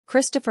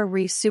Christopher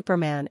Reeve's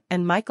Superman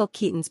and Michael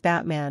Keaton's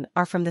Batman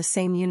are from the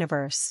same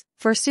universe.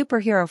 For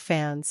superhero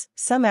fans,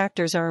 some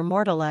actors are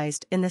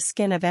immortalized in the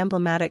skin of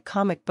emblematic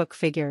comic book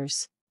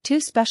figures. Two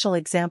special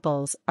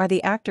examples are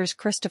the actors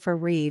Christopher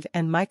Reeve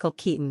and Michael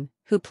Keaton,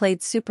 who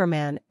played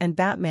Superman and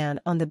Batman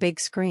on the big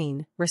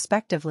screen,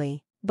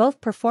 respectively.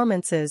 Both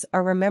performances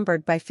are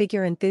remembered by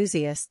figure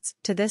enthusiasts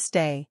to this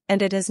day,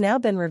 and it has now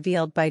been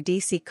revealed by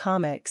DC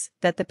Comics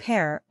that the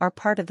pair are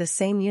part of the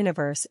same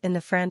universe in the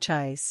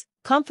franchise.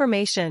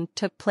 Confirmation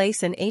took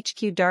place in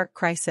HQ Dark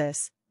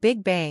Crisis,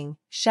 Big Bang,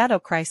 Shadow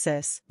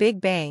Crisis,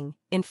 Big Bang,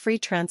 in free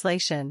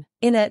translation.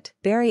 In it,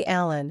 Barry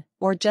Allen,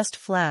 or just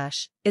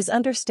Flash, is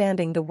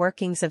understanding the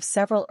workings of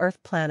several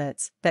Earth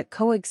planets that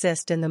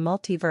coexist in the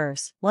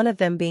multiverse, one of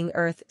them being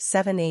Earth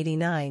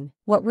 789.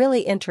 What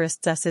really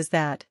interests us is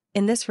that,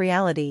 in this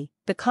reality,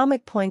 the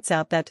comic points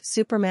out that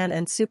Superman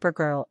and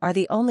Supergirl are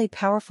the only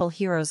powerful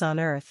heroes on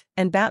Earth,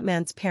 and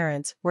Batman's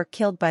parents were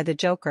killed by the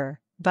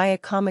Joker, via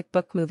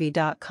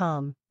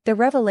comicbookmovie.com. The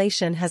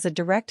revelation has a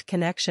direct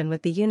connection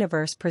with the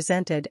universe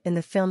presented in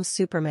the films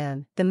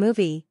Superman, the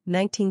movie,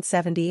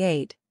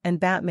 1978, and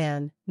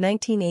Batman,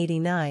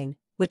 1989,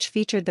 which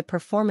featured the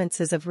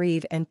performances of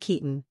Reeve and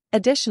Keaton.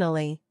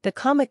 Additionally, the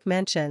comic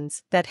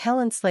mentions that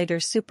Helen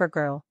Slater's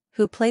Supergirl,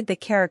 who played the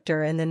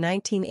character in the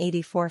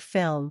 1984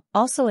 film,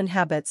 also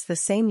inhabits the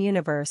same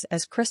universe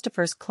as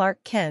Christopher's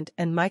Clark Kent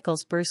and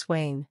Michael's Bruce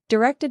Wayne.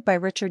 Directed by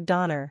Richard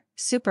Donner,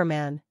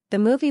 Superman, the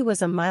movie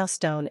was a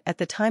milestone at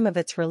the time of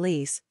its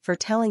release for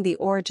telling the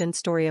origin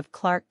story of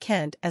Clark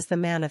Kent as the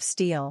Man of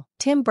Steel.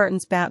 Tim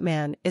Burton's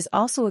Batman is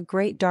also a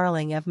great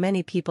darling of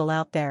many people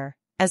out there,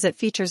 as it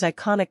features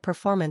iconic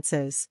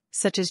performances,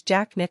 such as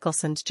Jack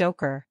Nicholson's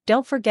Joker.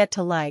 Don't forget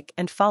to like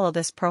and follow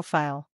this profile.